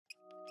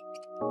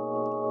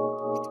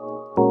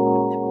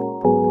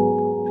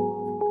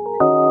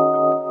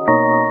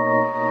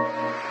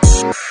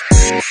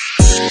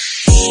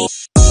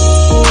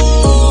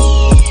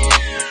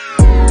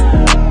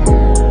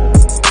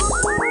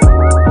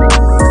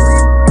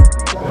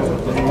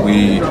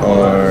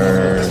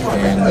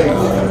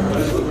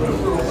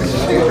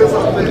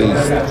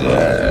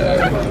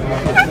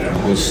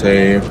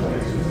say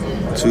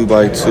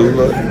 2x2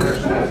 look.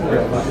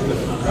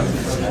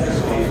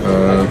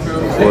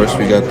 Of course,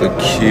 we got the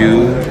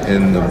Q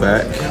in the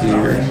back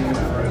here.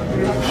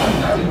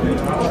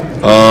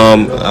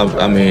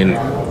 I mean,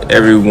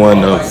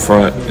 everyone up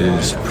front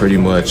is pretty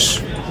much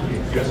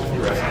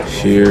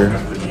here.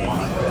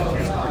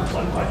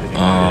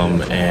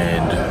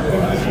 And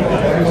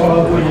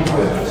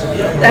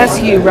that's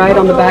you, right,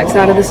 on the back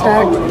side of the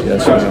stack?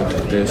 Yes, ma'am.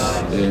 This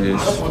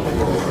is,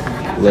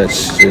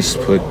 let's just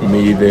put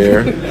me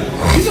there.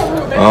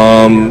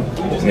 I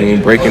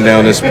mean, breaking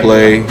down this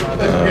play,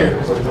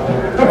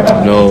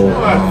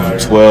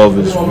 12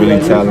 is really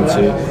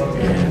talented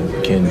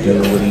and can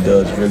do what he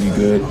does really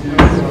good.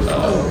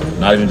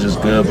 Not even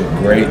just good, but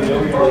great.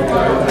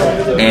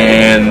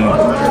 And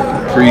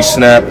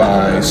pre-snap,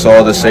 I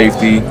saw the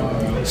safety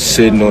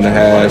sitting on the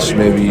hash,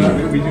 maybe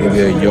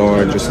a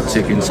yard, just a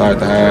tick inside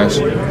the hash,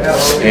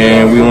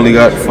 and we only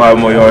got 5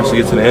 more yards to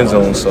get to the end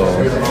zone. So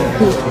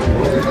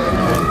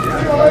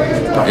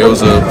it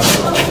was a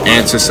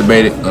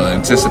anticipated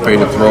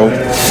throw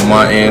on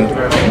my end.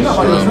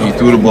 He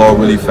threw the ball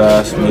really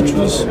fast, which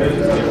was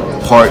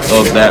part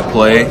of that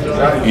play.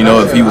 You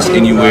know, if he was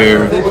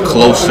anywhere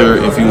closer,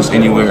 if he was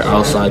anywhere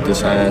outside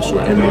this hash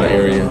or in my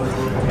area,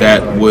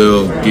 that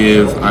will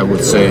give, I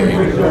would say,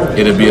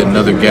 it'll be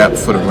another gap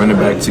for the running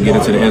back to get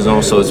into the end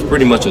zone. So it's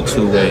pretty much a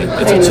two-way.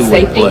 It's a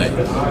two-way play.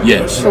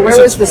 Yes. So where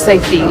was the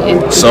safety?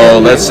 So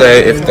let's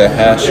say if the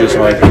hash is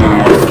right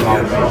here,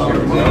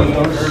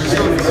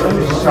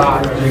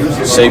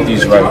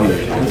 safety's right here.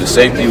 If the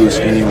safety was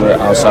anywhere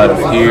outside of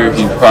here,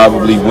 he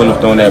probably wouldn't have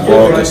thrown that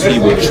ball because he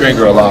would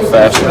trigger a lot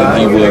faster than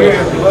he would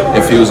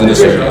if he was in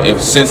this area.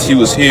 Since he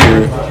was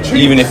here,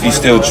 even if he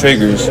still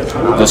triggers,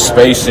 the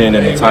spacing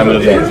and the timing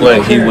of that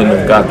play, he wouldn't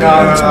have got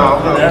that in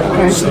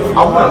time. So,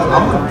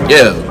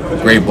 yeah,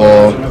 great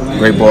ball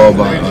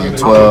by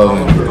 12.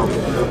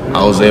 And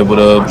I was able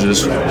to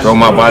just throw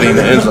my body in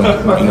the end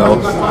zone, you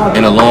know.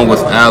 And along with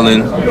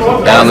Allen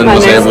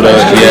was able to,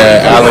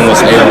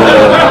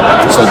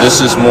 so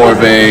this is more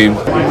of a,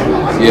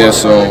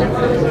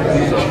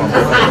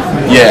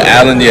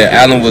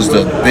 Allen was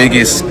the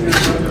biggest,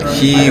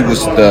 he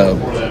was the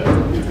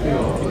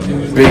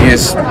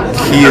biggest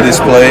key of this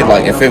play.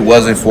 Like, if it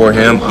wasn't for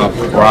him, I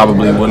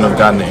probably wouldn't have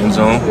gotten the end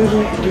zone.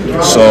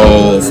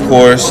 So, of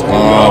course,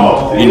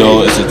 you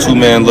know, it's a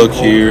two-man look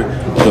here.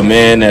 The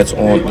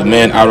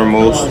man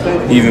outermost,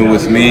 even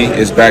with me,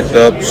 is backed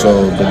up.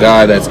 So the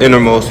guy that's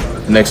innermost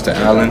next to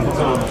Allen,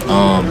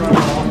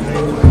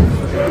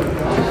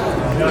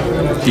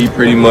 he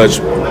pretty much,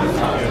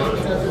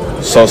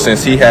 so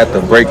since he had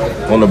the break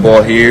on the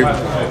ball here,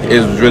 it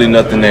was really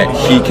nothing that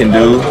he can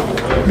do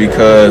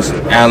because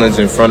Allen's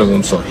in front of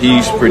him. So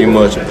he's pretty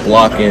much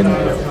blocking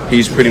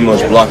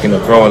the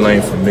throwing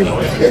lane for me.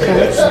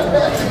 Okay.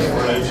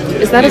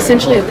 Is that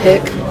essentially a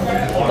pick?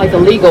 Like a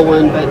legal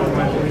one, but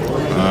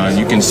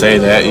you can say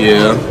that,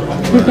 yeah.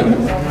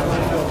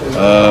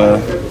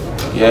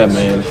 Yeah,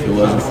 man, if it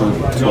wasn't for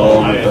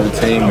 12 or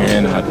 13,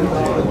 man, I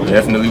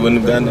definitely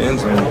wouldn't have gotten the end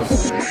zone.